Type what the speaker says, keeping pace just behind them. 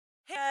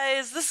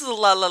guys, this is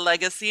Lala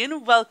Legacy,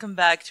 and welcome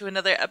back to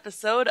another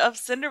episode of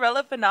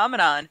Cinderella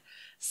Phenomenon.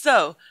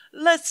 So,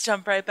 let's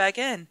jump right back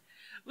in.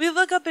 We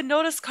look up and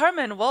notice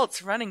Karma and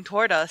Waltz running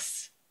toward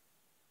us.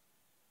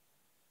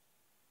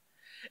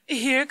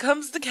 Here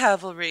comes the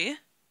cavalry.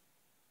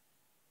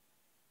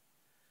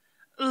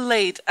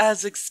 Late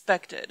as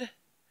expected.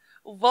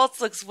 Waltz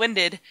looks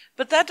winded,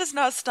 but that does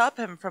not stop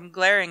him from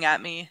glaring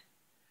at me.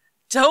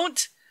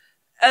 Don't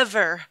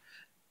ever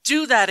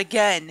do that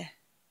again.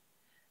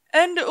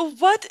 And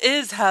what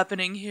is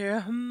happening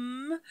here,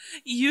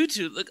 You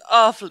two look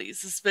awfully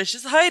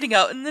suspicious hiding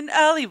out in an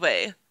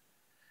alleyway.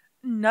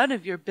 None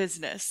of your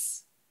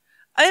business.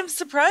 I am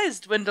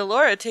surprised when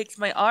Delora takes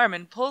my arm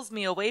and pulls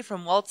me away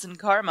from Waltz and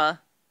Karma.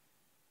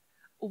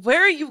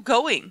 Where are you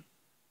going?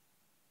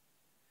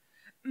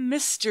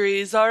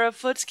 Mysteries are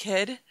afoot,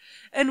 kid,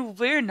 and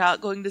we're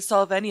not going to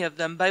solve any of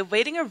them by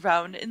waiting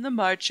around in the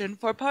margin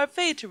for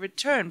Parfait to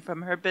return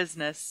from her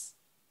business.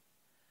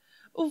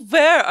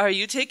 Where are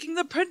you taking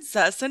the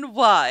princess, and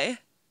why?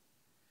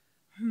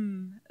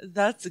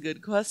 That's a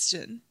good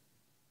question.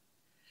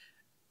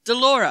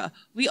 Delora,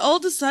 we all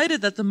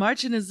decided that the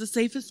margin is the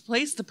safest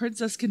place the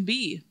princess can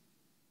be.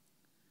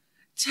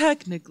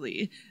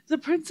 Technically, the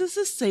princess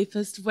is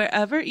safest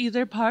wherever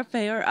either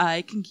Parfait or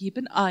I can keep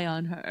an eye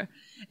on her,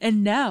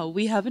 and now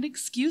we have an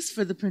excuse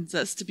for the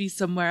princess to be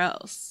somewhere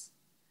else.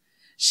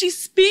 She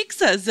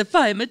speaks as if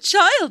I am a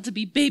child to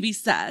be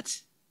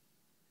babysat.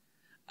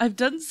 I've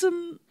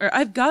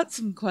got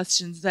some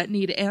questions that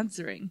need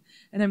answering,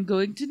 and I'm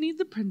going to need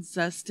the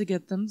princess to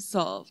get them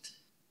solved.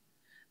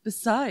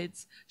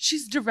 Besides,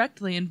 she's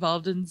directly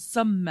involved in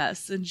some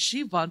mess, and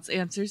she wants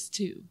answers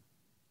too.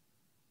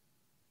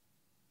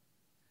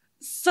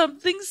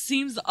 Something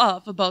seems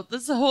off about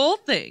this whole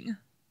thing.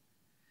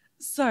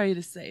 Sorry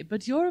to say,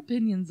 but your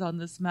opinions on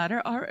this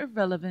matter are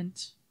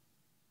irrelevant.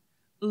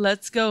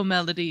 Let's go,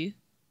 Melody.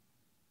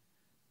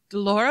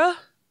 Delora?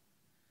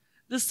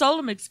 The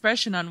solemn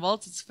expression on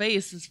Waltz's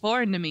face is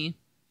foreign to me.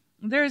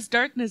 There is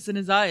darkness in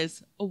his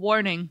eyes, a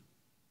warning.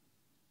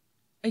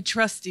 I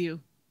trust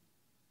you.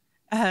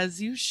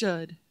 As you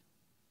should.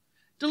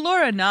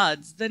 Delora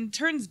nods, then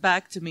turns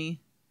back to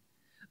me.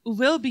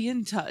 We'll be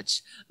in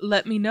touch.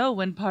 Let me know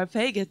when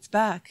Parfait gets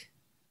back.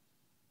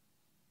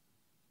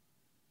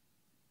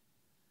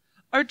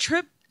 Our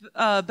trip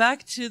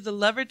back to the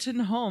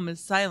Leverton home is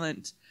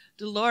silent.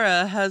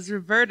 Delora has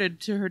reverted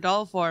to her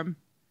doll form.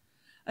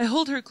 I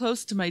hold her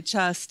close to my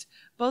chest.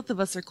 Both of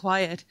us are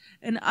quiet,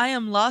 and I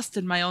am lost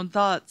in my own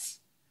thoughts.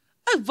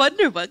 I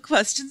wonder what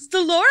questions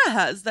Delora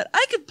has that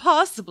I could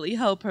possibly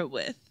help her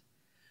with.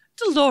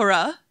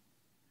 Delora?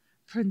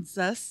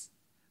 Princess.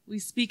 We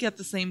speak at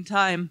the same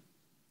time.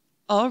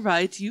 All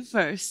right, you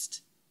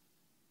first.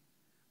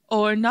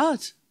 Or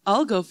not.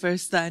 I'll go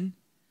first then.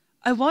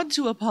 I want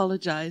to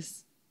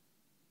apologize.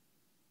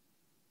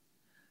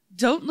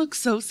 Don't look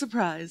so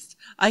surprised.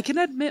 I can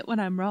admit when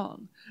I'm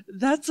wrong.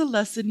 That's a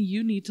lesson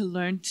you need to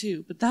learn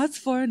too, but that's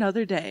for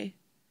another day.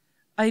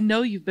 I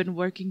know you've been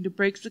working to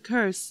break the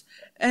curse,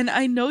 and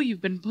I know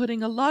you've been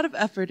putting a lot of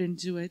effort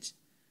into it.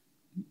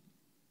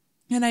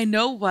 And I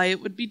know why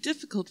it would be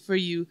difficult for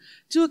you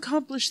to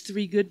accomplish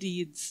 3 good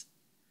deeds.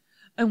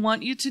 I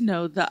want you to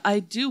know that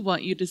I do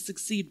want you to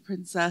succeed,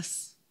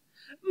 Princess.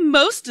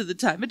 Most of the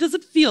time it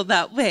doesn't feel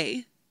that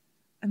way.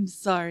 I'm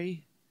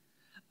sorry.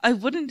 I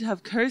wouldn't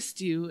have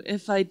cursed you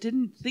if I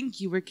didn't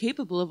think you were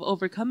capable of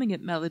overcoming it,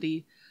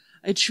 Melody.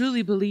 I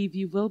truly believe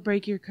you will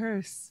break your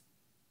curse.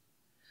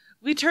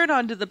 We turn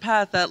onto the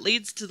path that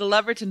leads to the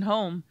Leverton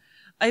home.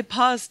 I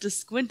pause to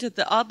squint at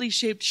the oddly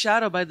shaped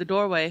shadow by the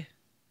doorway.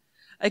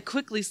 I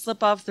quickly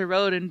slip off the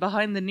road and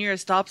behind the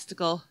nearest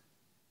obstacle.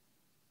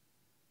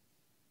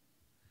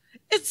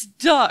 It's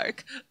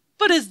dark.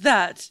 What is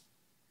that?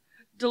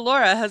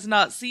 Delora has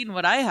not seen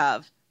what I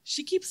have.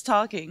 She keeps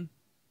talking.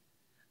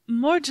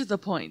 More to the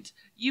point,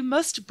 you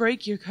must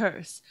break your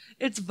curse.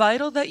 It's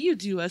vital that you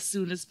do as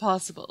soon as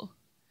possible.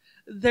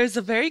 There's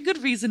a very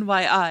good reason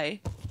why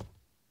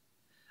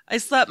I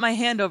slap my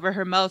hand over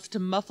her mouth to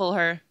muffle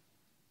her.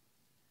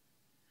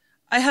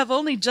 I have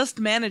only just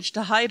managed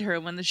to hide her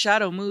when the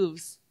shadow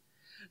moves.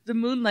 The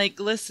moonlight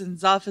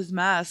glistens off his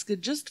mask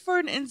just for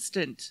an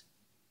instant,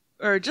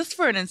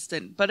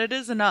 but it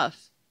is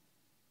enough.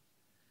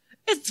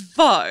 It's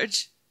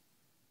Varg!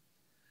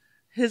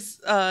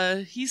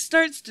 He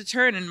starts to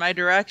turn in my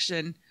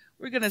direction.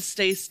 We're gonna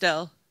stay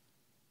still.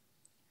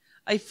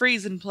 I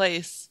freeze in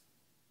place.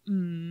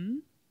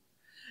 There's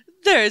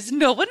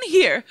no one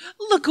here!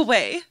 Look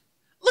away!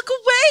 Look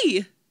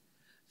away!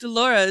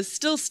 Delora is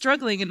still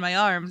struggling in my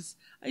arms.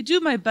 I do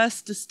my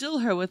best to still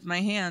her with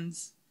my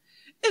hands.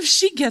 If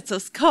she gets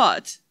us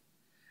caught!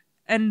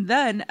 And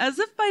then, as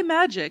if by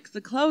magic,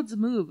 the clouds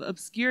move,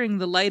 obscuring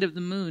the light of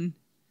the moon.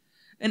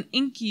 An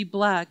inky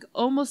black,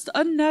 almost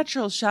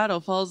unnatural shadow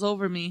falls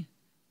over me.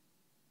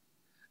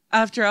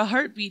 After a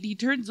heartbeat, he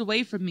turns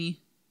away from me.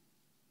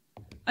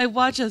 I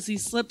watch as he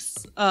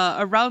slips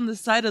around the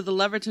side of the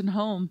Leverton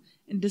home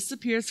and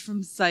disappears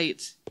from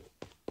sight.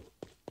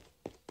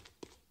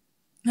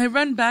 I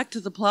run back to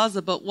the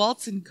plaza, but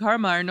Waltz and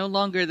Karma are no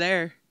longer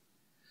there.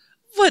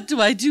 What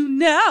do I do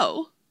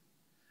now?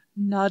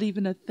 Not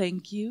even a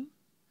thank you?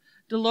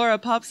 Delora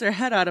pops her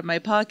head out of my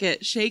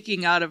pocket,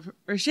 shaking out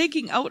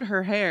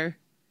her hair.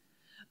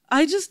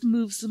 I just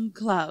moved some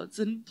clouds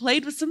and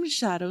played with some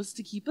shadows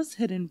to keep us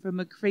hidden from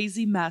a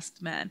crazy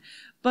masked man.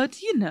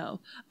 But, you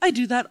know, I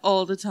do that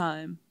all the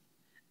time.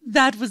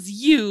 That was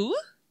you?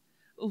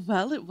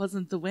 Well, it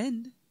wasn't the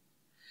wind.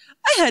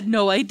 I had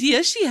no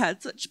idea she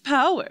had such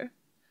power.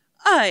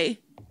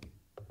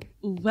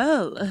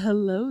 Well,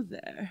 hello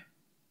there.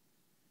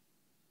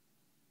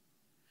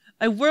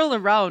 I whirl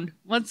around,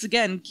 once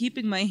again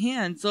keeping my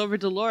hands over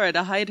Delora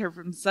to hide her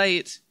from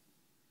sight.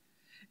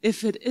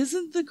 If it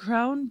isn't the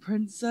Crown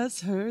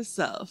Princess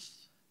herself.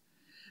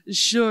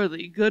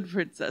 Surely good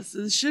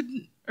princesses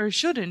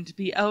shouldn't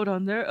be out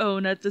on their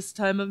own at this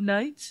time of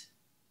night.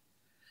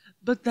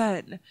 But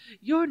then,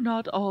 you're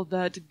not all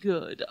that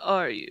good,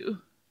 are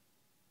you?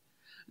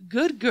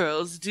 Good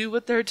girls do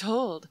what they're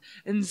told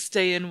and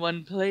stay in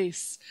one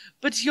place,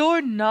 but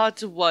you're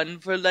not one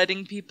for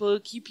letting people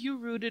keep you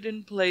rooted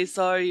in place,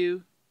 are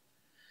you?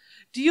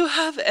 Do you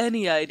have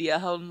any idea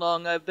how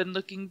long I've been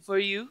looking for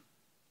you?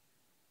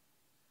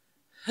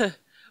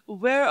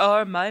 Where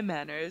are my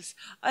manners?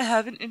 I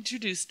haven't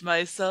introduced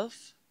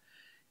myself.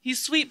 He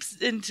sweeps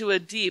into a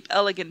deep,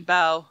 elegant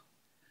bow.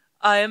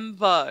 I am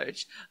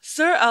Varg,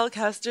 Sir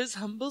Alcaster's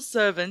humble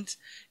servant.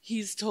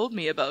 He's told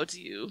me about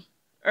you,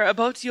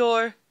 about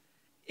your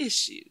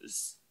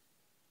issues.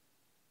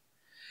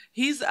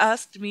 He's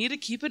asked me to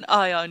keep an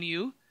eye on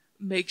you,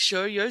 make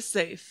sure you're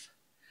safe.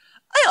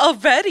 I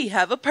already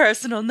have a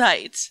personal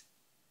knight.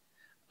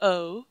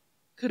 Oh,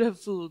 could have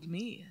fooled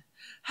me.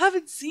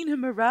 Haven't seen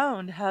him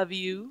around, have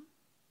you?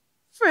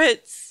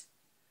 Fritz.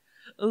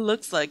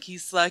 Looks like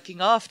he's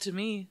slacking off to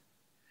me.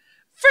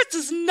 Fritz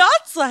is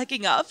not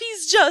slacking off,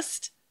 he's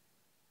just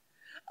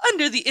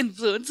under the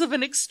influence of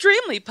an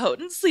extremely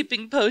potent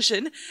sleeping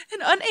potion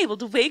and unable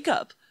to wake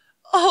up,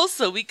 all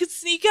so we could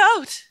sneak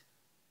out.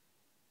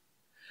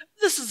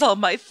 This is all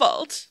my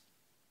fault.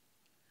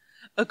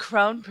 A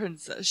crown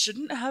princess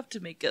shouldn't have to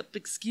make up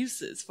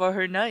excuses for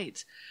her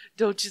knight,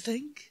 don't you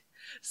think?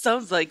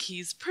 Sounds like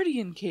he's pretty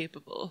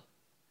incapable.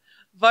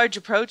 Varg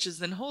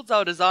approaches and holds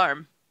out his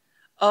arm.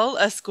 I'll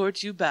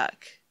escort you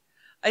back.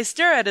 I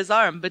stare at his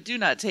arm, but do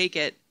not take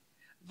it.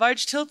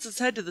 Varg tilts his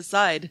head to the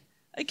side.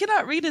 I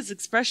cannot read his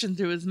expression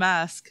through his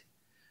mask.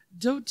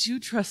 Don't you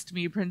trust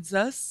me,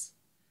 princess?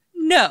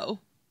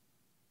 No.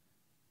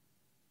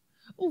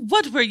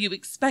 What were you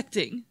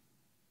expecting?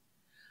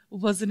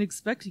 Wasn't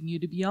expecting you,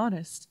 to be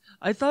honest.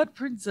 I thought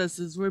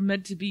princesses were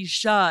meant to be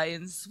shy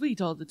and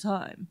sweet all the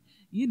time.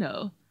 You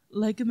know,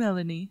 like a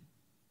Melanie.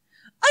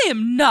 I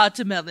am not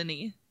a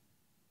Melanie.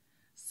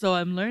 So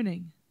I'm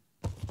learning.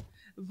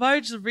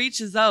 Varg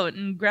reaches out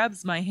and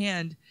grabs my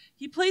hand.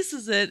 He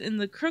places it in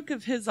the crook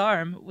of his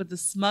arm with a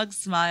smug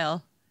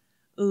smile.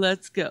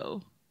 Let's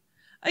go.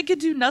 I could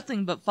do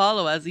nothing but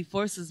follow as he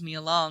forces me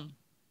along.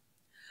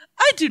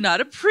 I do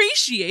not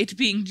appreciate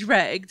being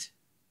dragged.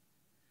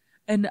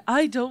 And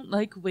I don't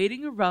like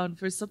waiting around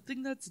for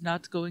something that's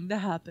not going to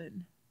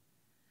happen.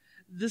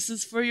 This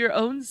is for your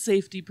own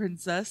safety,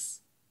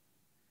 princess.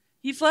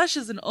 He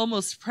flashes an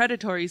almost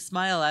predatory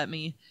smile at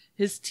me,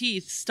 his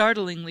teeth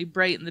startlingly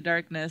bright in the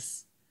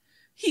darkness.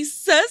 He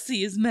says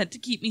he is meant to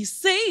keep me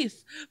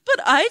safe, but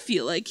I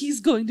feel like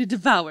he's going to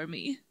devour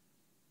me.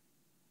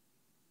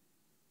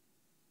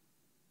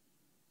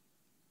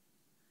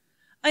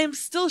 I am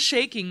still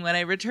shaking when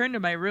I return to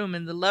my room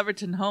in the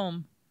Leverton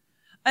home.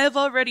 I have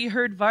already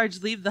heard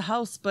Varg leave the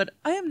house, but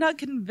I am not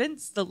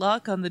convinced the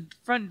lock on the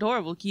front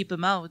door will keep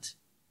him out.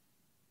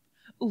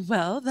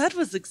 Well, that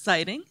was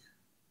exciting.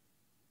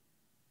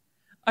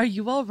 Are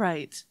you all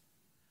right?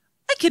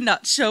 I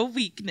cannot show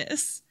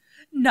weakness.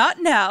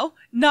 Not now,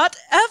 not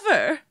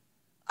ever.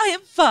 I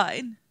am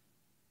fine.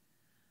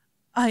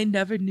 I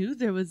never knew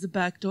there was a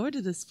back door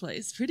to this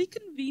place. Pretty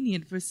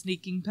convenient for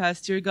sneaking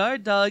past your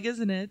guard dog,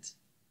 isn't it?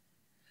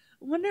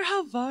 Wonder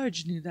how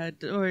Varg knew that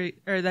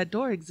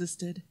door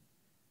existed.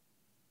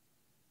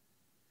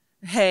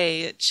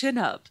 Hey, chin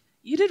up.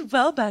 You did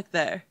well back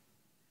there.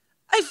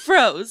 I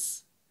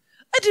froze.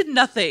 I did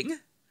nothing.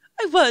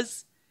 I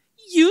was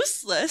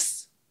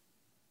useless.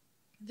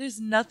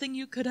 There's nothing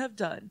you could have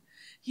done.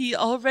 He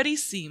already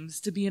seems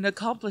to be an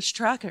accomplished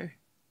tracker.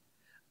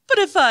 But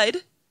if I'd...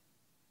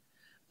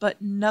 But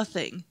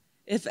nothing.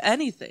 If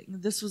anything,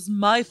 this was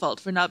my fault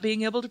for not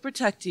being able to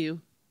protect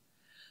you.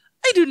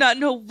 I do not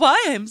know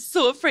why I am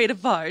so afraid of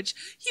Varg.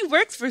 He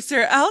works for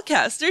Sir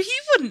Alcaster. He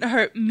wouldn't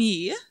hurt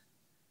me.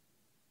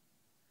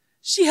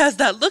 She has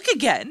that look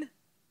again.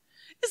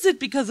 Is it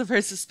because of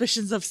her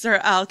suspicions of Sir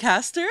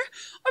Alcaster,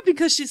 or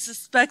because she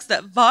suspects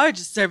that Varg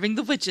is serving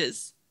the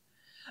witches?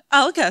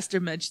 Alcaster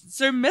mentioned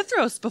Sir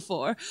Mithros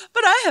before,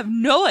 but I have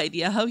no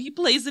idea how he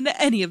plays into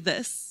any of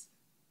this.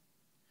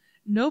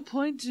 No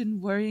point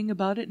in worrying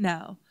about it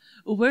now.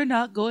 We're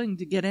not going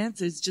to get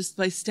answers just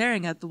by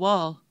staring at the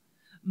wall.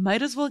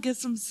 Might as well get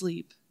some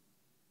sleep.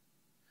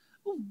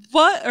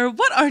 What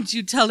aren't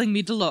you telling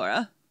me,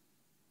 Delora?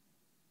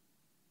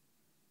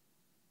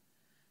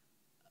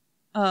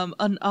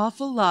 An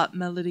awful lot,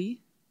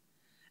 Melody.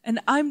 And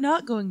I'm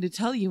not going to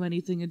tell you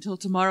anything until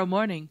tomorrow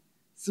morning,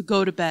 so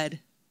go to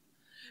bed.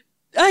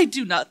 I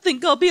do not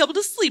think I'll be able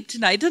to sleep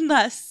tonight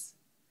unless...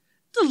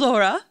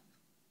 Delora?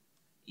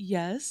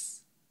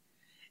 Yes?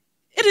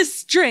 It is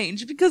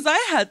strange, because I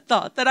had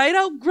thought that I'd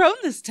outgrown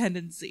this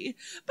tendency,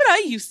 but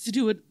I used to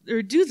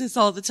do this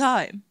all the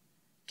time.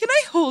 Can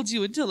I hold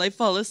you until I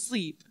fall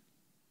asleep?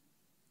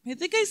 I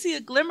think I see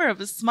a glimmer of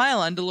a smile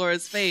on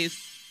Delora's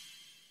face.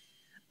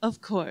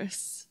 Of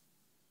course.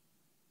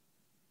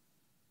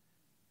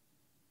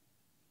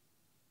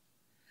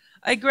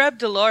 I grab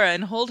Delora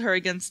and hold her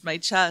against my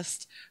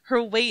chest.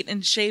 Her weight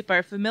and shape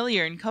are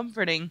familiar and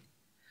comforting.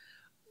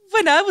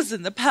 When I was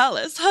in the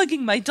palace,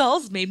 hugging my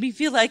dolls made me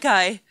feel like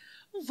I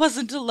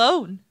wasn't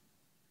alone.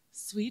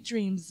 Sweet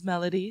dreams,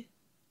 Melody.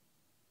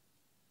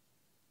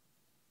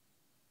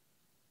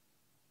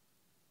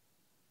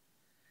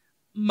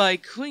 My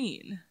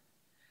queen.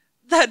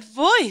 That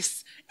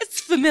voice! It's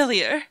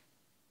familiar.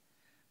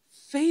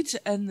 Fate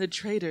and the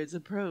traitors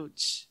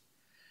approach.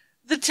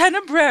 The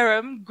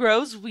tenebrarum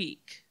grows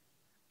weak.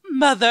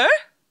 Mother?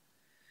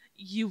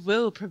 You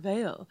will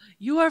prevail.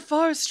 You are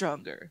far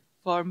stronger,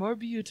 far more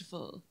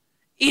beautiful.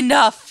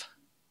 Enough!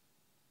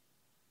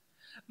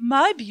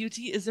 My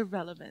beauty is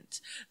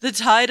irrelevant. The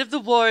tide of the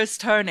war is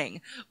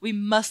turning. We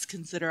must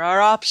consider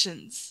our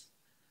options.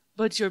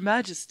 But, Your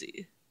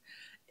Majesty,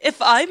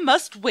 if I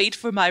must wait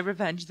for my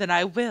revenge, then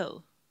I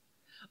will.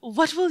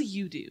 What will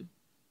you do?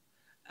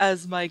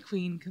 As my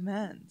queen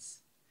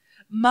commands.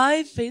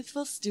 My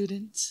faithful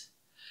student,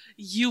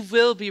 you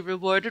will be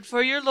rewarded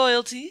for your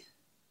loyalty,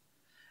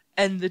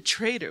 and the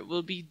traitor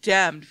will be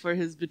damned for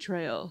his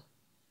betrayal.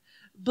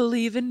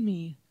 Believe in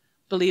me.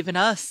 Believe in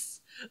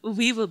us.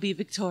 We will be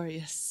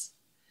victorious.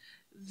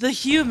 The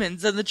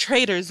humans and the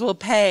traitors will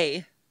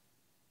pay.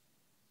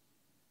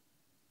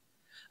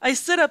 I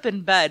sit up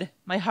in bed,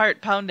 my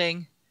heart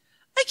pounding.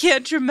 I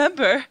can't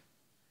remember.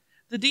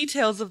 The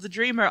details of the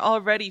dream are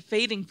already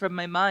fading from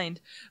my mind,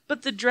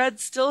 but the dread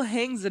still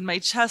hangs in my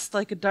chest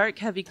like a dark,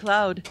 heavy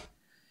cloud.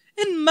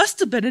 It must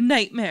have been a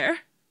nightmare.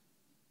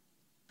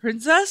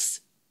 Princess?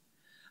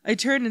 I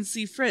turn and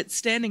see Fritz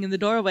standing in the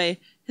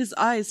doorway, his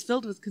eyes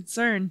filled with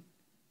concern.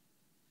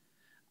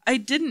 I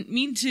didn't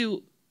mean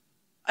to.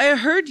 I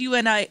heard you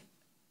and I...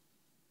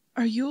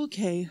 Are you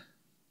okay?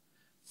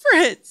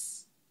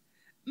 Fritz!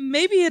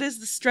 Maybe it is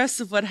the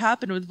stress of what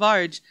happened with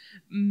Varg.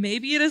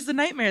 Maybe it is the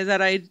nightmare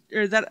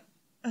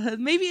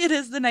maybe it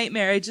is the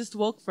nightmare I just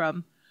woke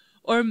from.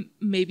 Or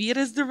maybe it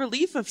is the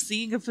relief of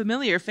seeing a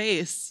familiar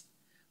face.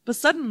 But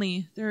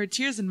suddenly, there are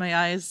tears in my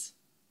eyes.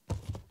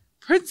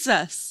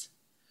 Princess!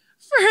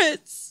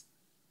 Fritz!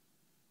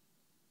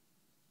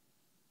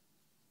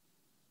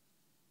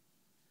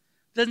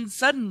 Then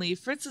suddenly,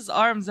 Fritz's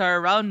arms are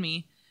around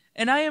me,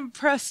 and I am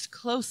pressed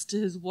close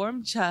to his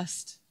warm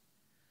chest.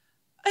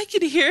 I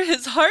can hear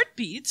his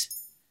heartbeat.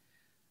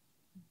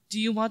 Do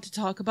you want to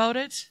talk about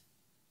it?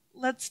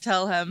 Let's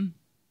tell him.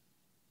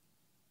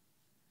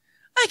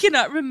 I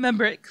cannot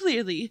remember it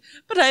clearly,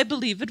 but I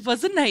believe it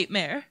was a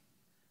nightmare.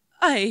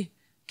 I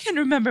can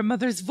remember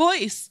Mother's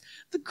voice,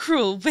 the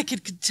cruel,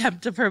 wicked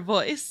contempt of her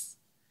voice.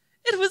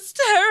 It was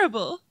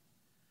terrible.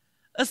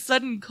 A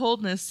sudden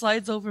coldness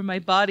slides over my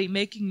body,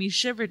 making me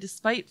shiver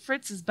despite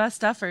Fritz's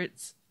best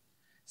efforts.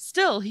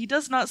 Still, he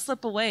does not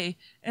slip away,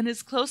 and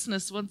his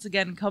closeness once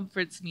again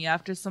comforts me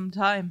after some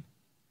time.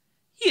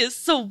 He is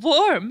so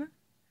warm!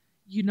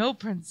 You know,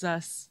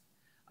 Princess,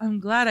 I'm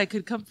glad I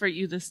could comfort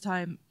you this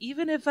time,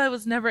 even if I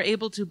was never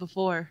able to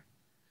before.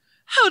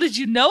 How did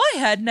you know I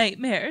had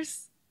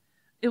nightmares?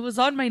 It was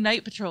on my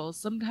night patrols.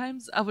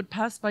 Sometimes I would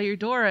pass by your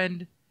door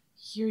and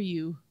hear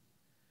you.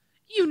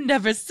 You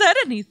never said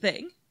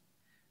anything!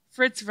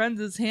 Fritz runs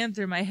his hand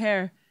through my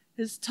hair,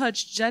 his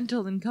touch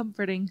gentle and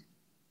comforting.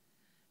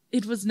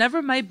 It was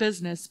never my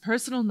business,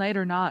 personal night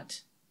or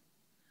not.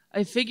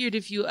 I figured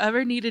if you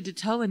ever needed to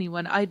tell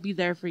anyone, I'd be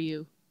there for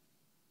you.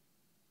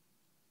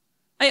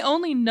 I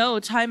only know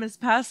time is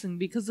passing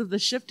because of the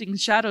shifting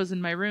shadows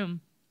in my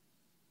room.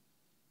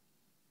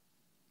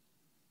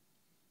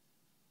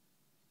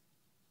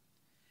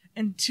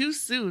 And too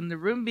soon the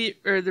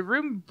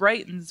room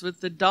brightens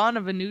with the dawn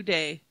of a new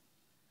day.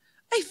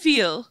 I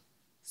feel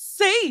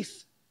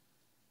safe.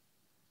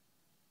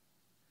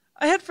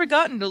 I had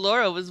forgotten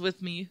Delora was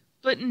with me,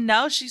 but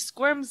now she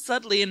squirms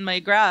subtly in my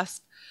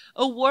grasp,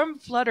 a warm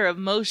flutter of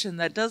motion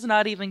that does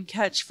not even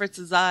catch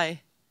Fritz's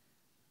eye.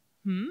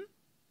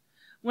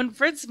 When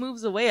Fritz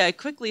moves away, I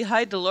quickly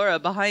hide Delora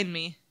behind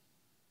me.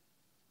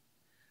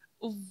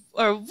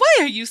 Or why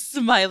are you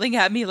smiling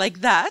at me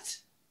like that?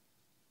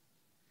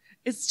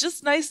 It's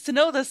just nice to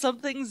know that some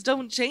things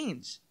don't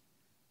change.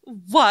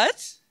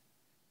 What?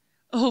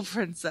 Oh,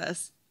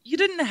 Princess, you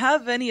didn't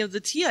have any of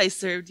the tea I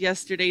served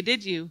yesterday,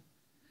 did you?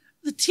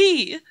 The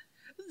tea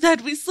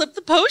that we slipped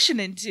the potion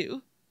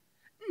into.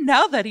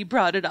 Now that he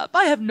brought it up,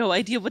 I have no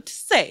idea what to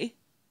say.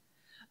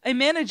 I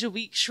manage a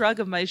weak shrug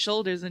of my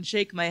shoulders and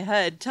shake my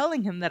head,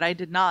 telling him that I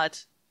did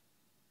not.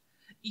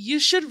 You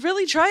should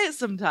really try it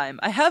sometime.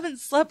 I haven't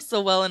slept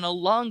so well in a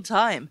long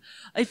time.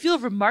 I feel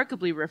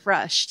remarkably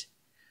refreshed.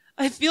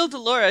 I feel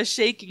Delora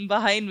shaking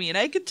behind me, and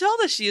I can tell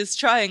that she is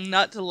trying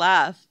not to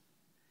laugh.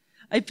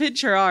 I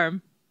pinch her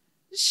arm.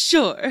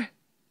 Sure.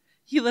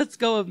 He lets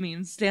go of me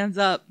and stands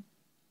up.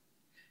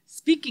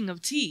 Speaking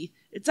of tea,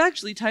 it's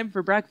actually time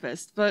for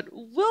breakfast, but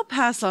we'll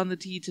pass on the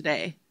tea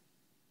today.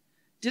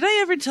 Did I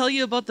ever tell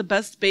you about the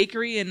best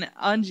bakery in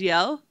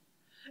Angiel?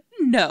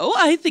 No,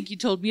 I think you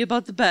told me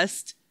about the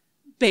best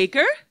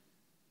baker?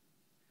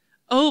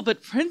 Oh,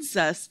 but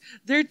Princess,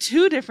 they're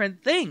two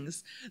different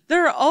things.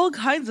 There are all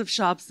kinds of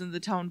shops in the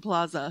town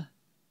plaza.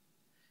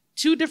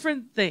 Two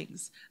different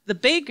things. The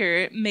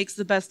baker makes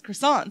the best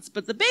croissants,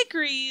 but the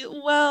bakery,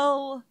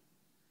 well,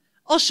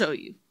 I'll show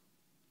you.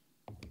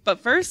 But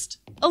first,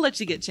 I'll let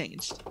you get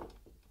changed.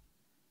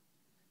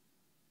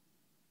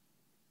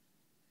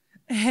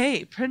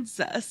 Hey,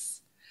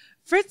 Princess.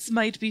 Fritz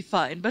might be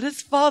fine, but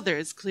his father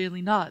is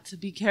clearly not.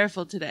 Be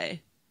careful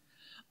today.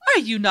 Are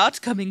you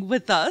not coming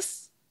with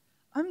us?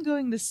 I'm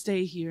going to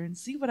stay here and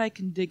see what I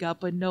can dig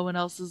up when no one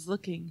else is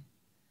looking.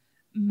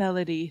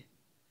 Melody.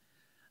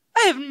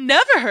 I have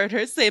never heard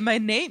her say my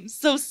name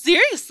so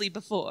seriously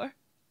before.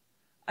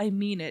 I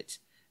mean it.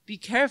 Be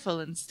careful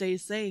and stay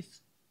safe.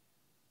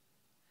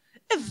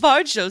 If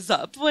Varg shows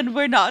up when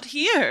we're not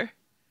here.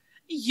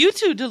 You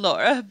too,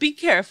 Delora, be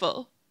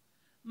careful.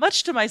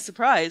 Much to my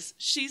surprise,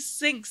 she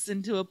sinks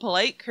into a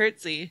polite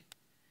curtsy,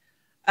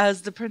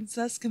 as the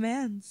princess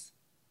commands.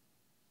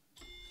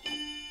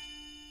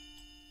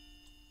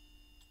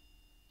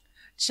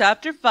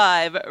 Chapter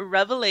 5,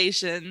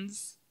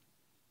 Revelations.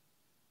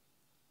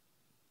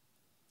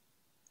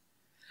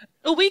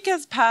 A week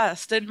has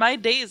passed, and my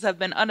days have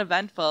been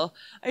uneventful.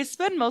 I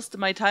spend most of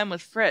my time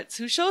with Fritz,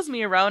 who shows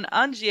me around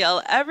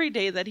Angiel every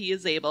day that he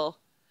is able.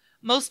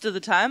 Most of the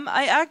time,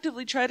 I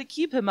actively try to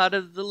keep him out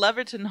of the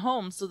Leverton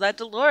home so that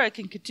Delora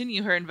can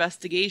continue her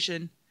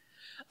investigation.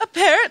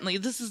 Apparently,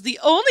 this is the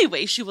only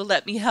way she will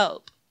let me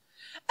help.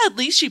 At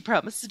least she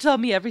promised to tell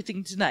me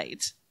everything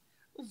tonight.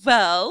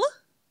 Well?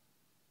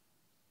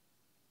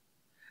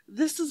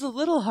 This is a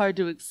little hard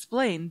to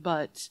explain,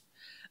 but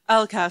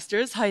Alcaster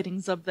is hiding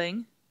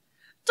something.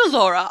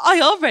 Delora, I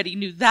already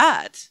knew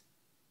that.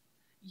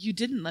 You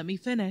didn't let me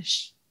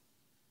finish.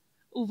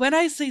 When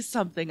I say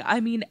something, I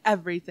mean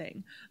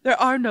everything. There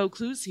are no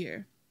clues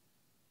here.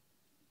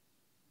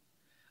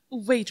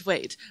 Wait.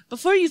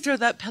 Before you throw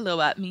that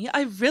pillow at me,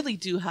 I really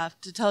do have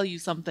to tell you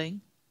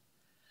something.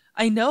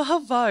 I know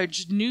how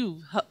Varg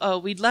knew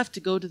we'd left to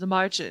go to the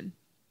margin.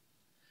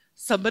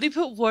 Somebody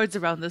put wards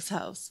around this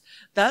house.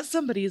 That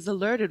somebody is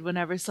alerted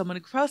whenever someone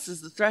crosses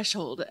the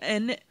threshold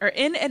in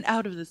and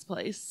out of this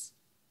place.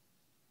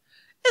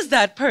 Is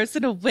that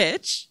person a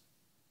witch?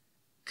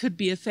 Could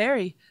be a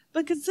fairy,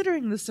 but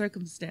considering the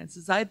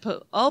circumstances,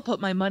 I'll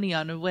put my money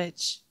on a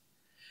witch.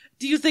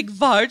 Do you think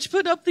Varg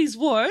put up these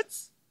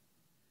wards?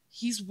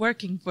 He's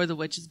working for the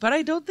witches, but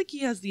I don't think he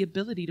has the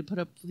ability to put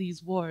up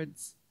these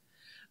wards.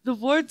 The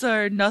wards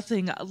are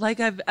nothing like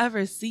I've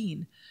ever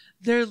seen.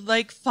 They're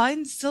like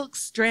fine silk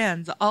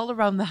strands all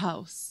around the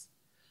house.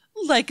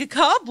 Like a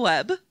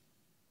cobweb.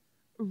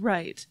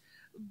 Right,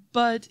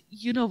 but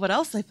you know what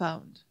else I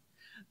found?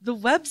 The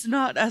web's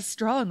not as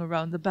strong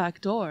around the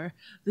back door,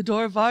 the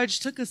door Varg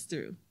took us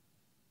through.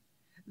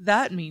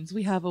 That means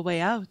we have a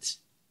way out.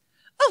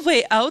 A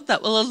way out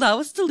that will allow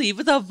us to leave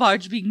without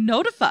Varg being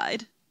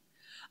notified.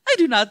 I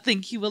do not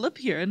think he will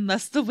appear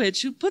unless the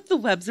witch who put the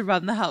webs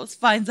around the house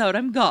finds out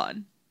I'm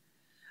gone.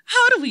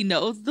 How do we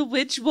know the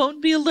witch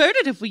won't be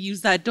alerted if we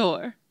use that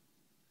door?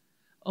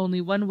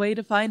 Only one way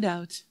to find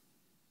out.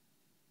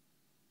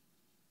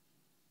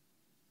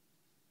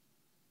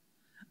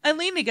 I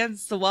leaned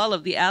against the wall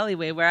of the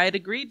alleyway where I had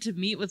agreed to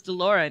meet with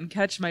Delora and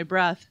catch my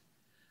breath.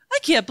 I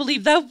can't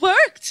believe that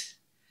worked!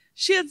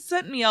 She had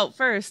sent me out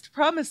first,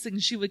 promising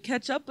she would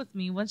catch up with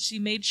me once she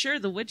made sure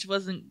the witch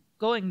wasn't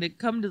going to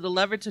come to the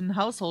Leverton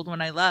household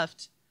when I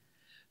left.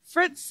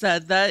 Fritz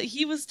said that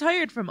he was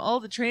tired from all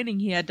the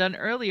training he had done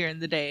earlier in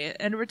the day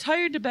and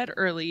retired to bed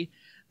early.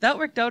 That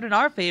worked out in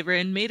our favor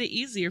and made it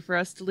easier for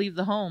us to leave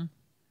the home.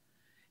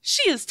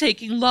 She is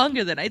taking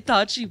longer than I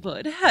thought she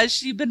would. Has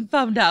she been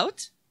found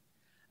out?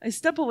 I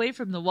step away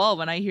from the wall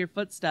when I hear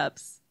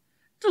footsteps.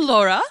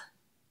 Delora?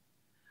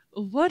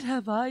 What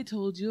have I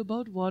told you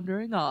about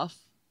wandering off?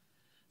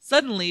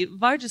 Suddenly,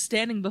 Varg is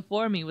standing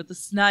before me with a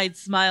snide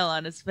smile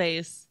on his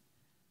face.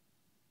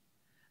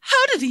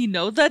 How did he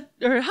know that,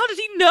 or how did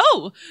he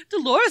know?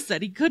 Delora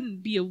said he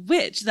couldn't be a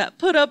witch that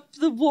put up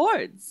the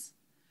wards.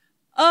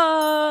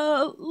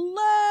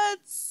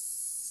 Let's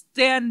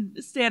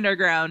stand our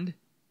ground.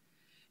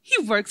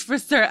 He works for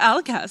Sir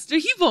Alcaster.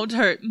 He won't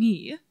hurt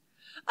me.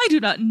 I do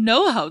not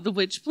know how the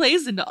witch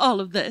plays into all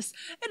of this,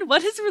 and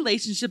what his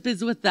relationship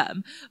is with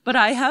them, but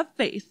I have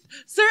faith.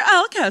 Sir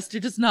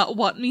Alcaster does not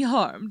want me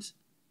harmed.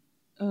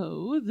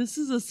 Oh, this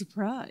is a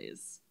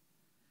surprise.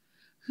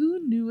 Who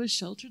knew a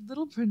sheltered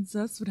little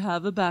princess would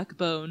have a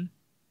backbone?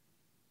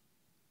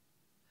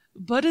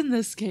 But in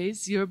this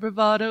case, your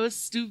bravado is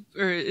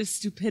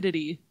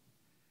stupidity.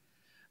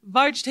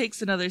 Varg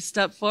takes another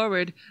step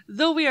forward.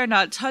 Though we are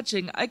not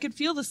touching, I can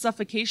feel the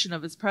suffocation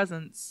of his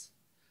presence.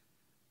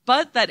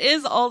 But that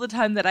is all the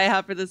time that I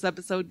have for this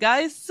episode,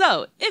 guys.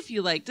 So, if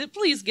you liked it,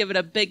 please give it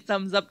a big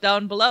thumbs up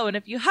down below. And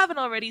if you haven't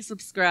already,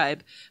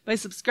 subscribe. By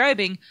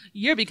subscribing,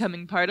 you're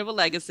becoming part of a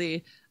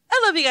legacy.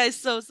 I love you guys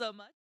so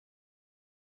much.